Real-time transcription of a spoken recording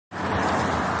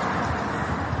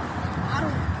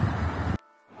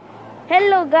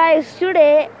Hello guys,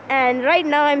 today and right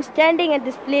now I'm standing at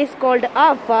this place called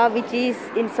Haffa, which is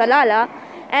in Salalah,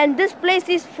 and this place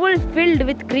is full filled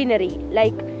with greenery.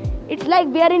 It's like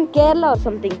we are in Kerala or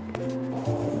something.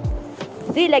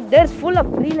 See, there's full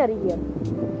of greenery here.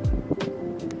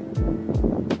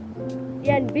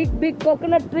 Yeah, and big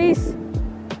coconut trees.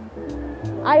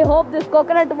 I hope this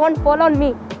coconut won't fall on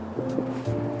me.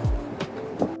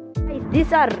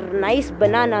 These are nice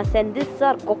bananas and these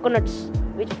are coconuts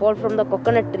which fall from the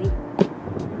coconut tree,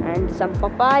 and some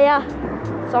papaya,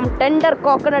 some tender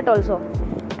coconut also.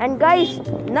 And guys,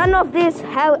 none of these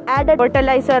have added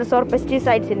fertilizers or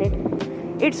pesticides in it.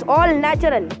 It's all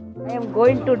natural. I am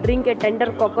going to drink a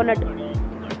tender coconut.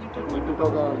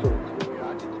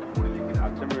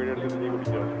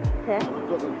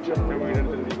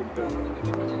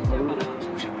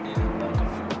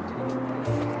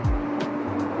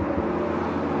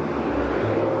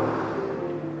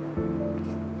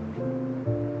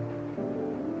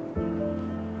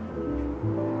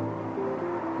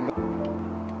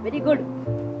 Very good.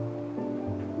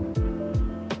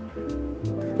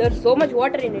 There's so much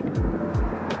water in it.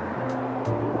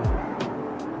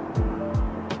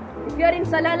 If you are in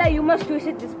Salalah, you must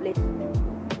visit this place.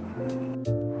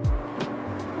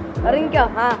 Arinkya,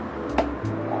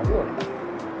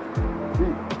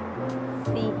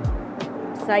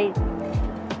 See, side.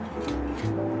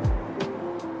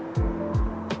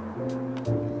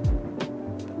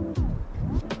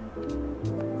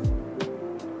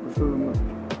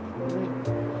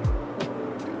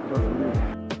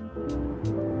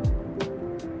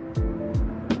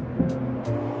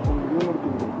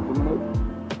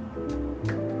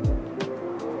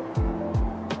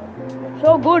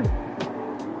 So good.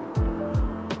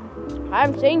 I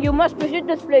am saying you must visit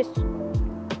this place.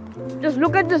 Just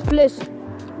look at this place.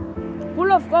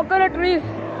 Full of coconut trees.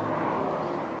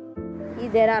 See,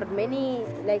 there are many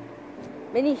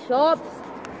shops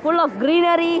full of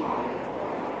greenery.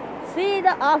 See,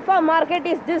 the Haffa market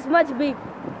is this much big.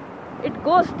 It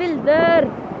goes till there.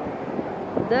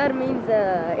 There means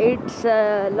it's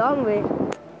a long way.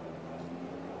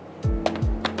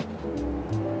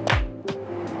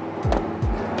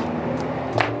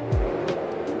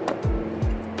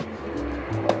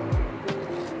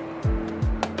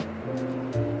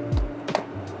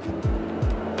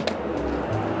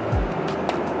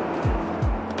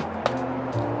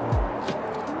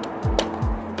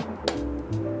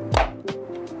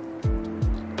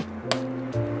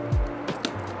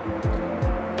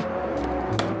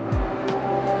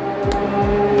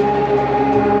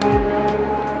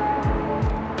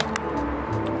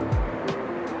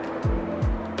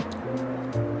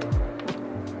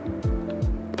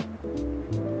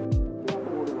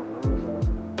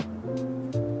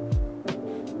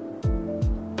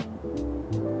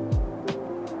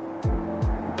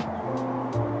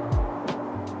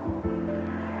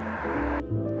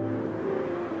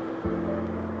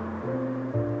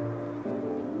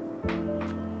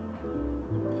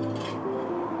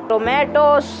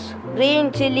 Tomatoes,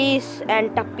 green chilies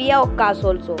and tapiocas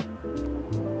also.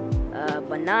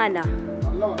 Banana.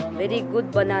 Very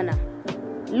good banana.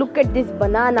 Look at this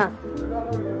banana.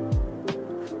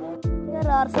 There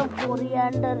are some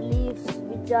coriander leaves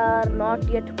which are not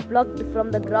yet plucked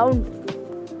from the ground.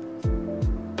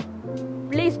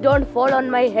 Please don't fall on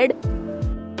my head.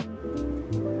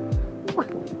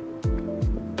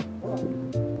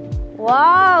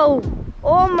 Wow!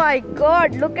 Oh my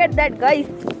god, look at that, guys.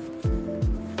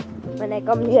 When I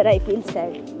come here, I feel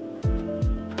sad.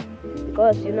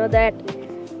 Because you know that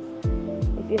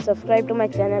if you subscribe to my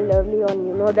channel early on,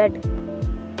 you know that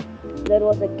there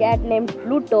was a cat named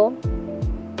Pluto.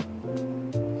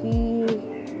 He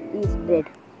is dead.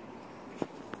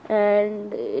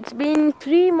 And it's been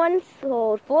 3 months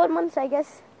or 4 months, I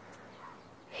guess.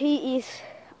 He is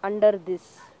under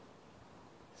this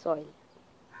soil.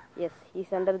 Yes,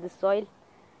 he's under the soil.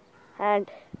 And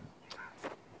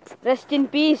rest in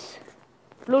peace,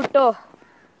 Pluto.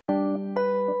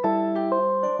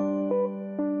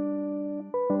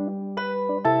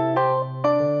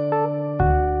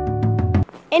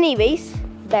 Anyways,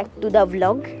 back to the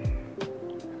vlog.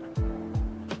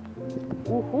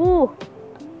 Woohoo!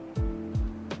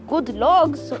 Good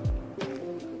logs.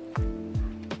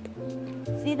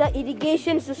 See the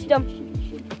irrigation system.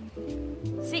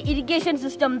 See, irrigation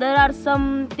system. There are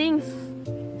some things.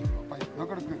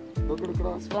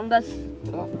 Fungus.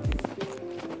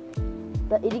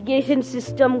 The irrigation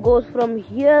system goes from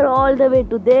here all the way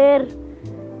to there.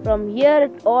 From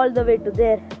here all the way to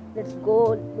there. Let's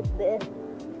go look there.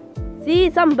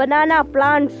 See some banana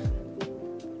plants.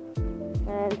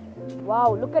 And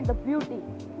wow, look at the beauty.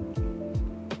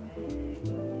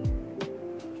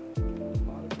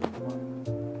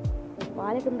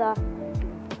 Palakunda.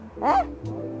 Huh?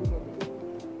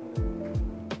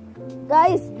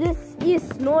 Guys, this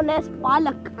is known as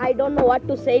palak. I don't know what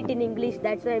to say it in English.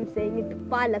 That's why I'm saying it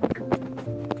palak.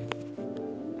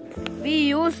 We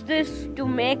use this to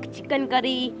make chicken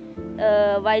curry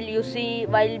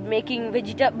while making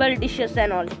vegetable dishes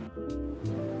and all.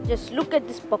 Just look at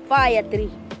this papaya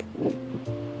tree.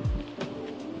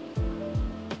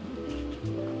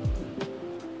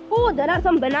 Oh, there are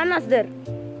some bananas there.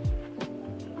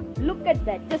 Look at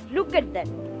that. Just look at that.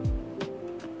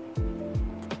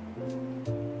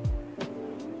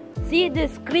 See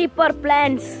this creeper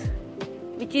plants,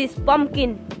 which is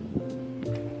pumpkin.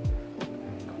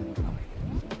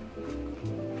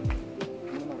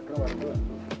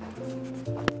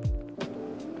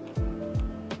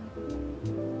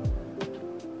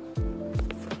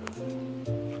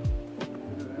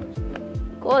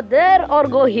 Go there or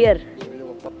go here.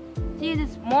 See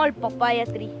this small papaya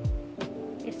tree.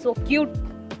 It's so cute.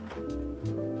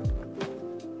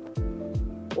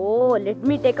 Oh, let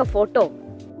me take a photo.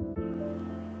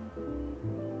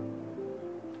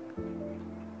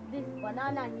 This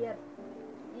banana here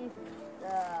is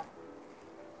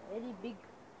very big.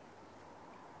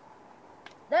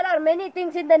 There are many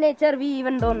things in the nature we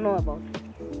even don't know about.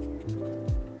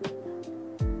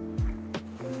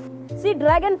 See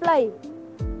dragonfly.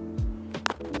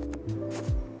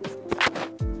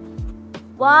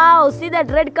 Wow, see that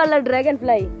red colored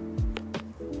dragonfly.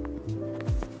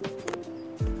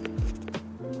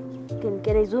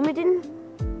 Can I zoom it in?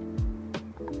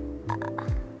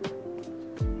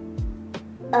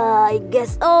 I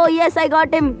guess. Oh yes, I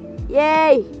got him.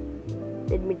 Yay!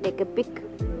 Let me take a pic.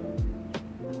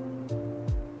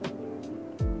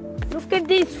 Look at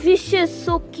these fishes,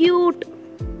 so cute.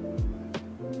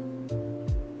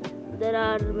 There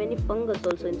are many fungus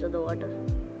also inside the water.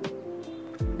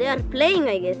 They are playing,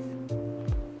 I guess.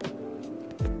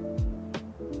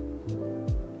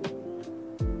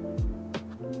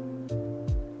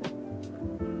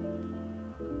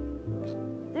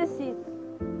 This is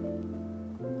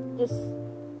just...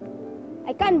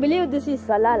 I can't believe this is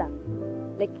Salalah.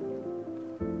 Like,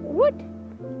 what?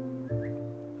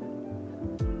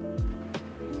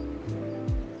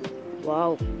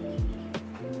 Wow.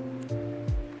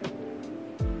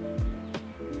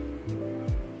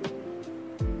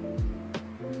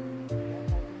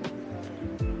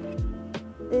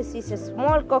 This is a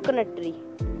small coconut tree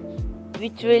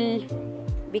which will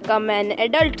become an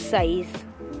adult size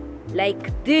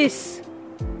like this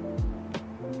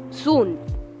soon.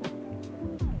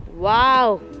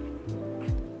 Wow!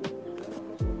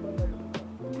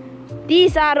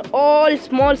 These are all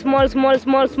small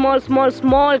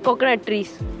coconut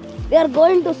trees. We are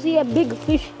going to see a big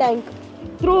fish tank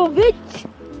through which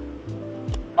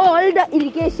all the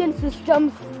irrigation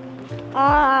systems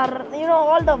are,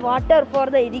 all the water for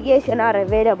the irrigation are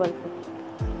available.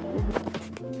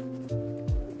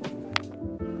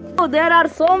 Oh, there are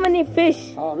so many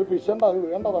fish.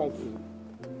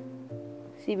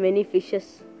 See many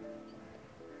fishes.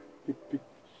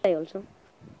 Also,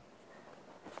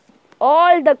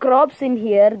 all the crops in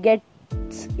here get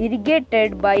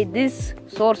irrigated by this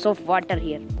source of water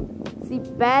here. See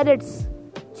parrots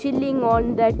chilling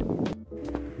on that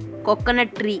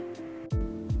coconut tree.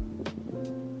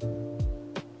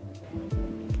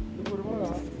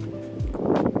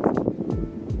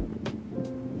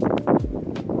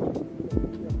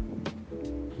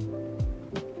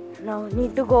 Now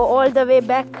need to go all the way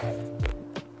back.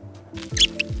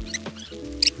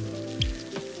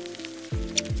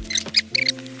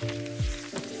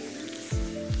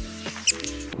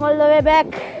 All the way back.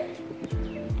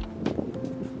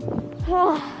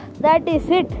 That is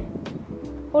it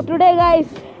for today, guys.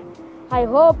 I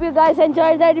hope you guys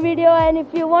enjoyed that video, and if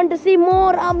you want to see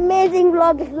more amazing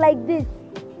vlogs like this,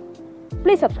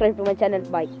 please subscribe to my channel.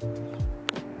 Bye.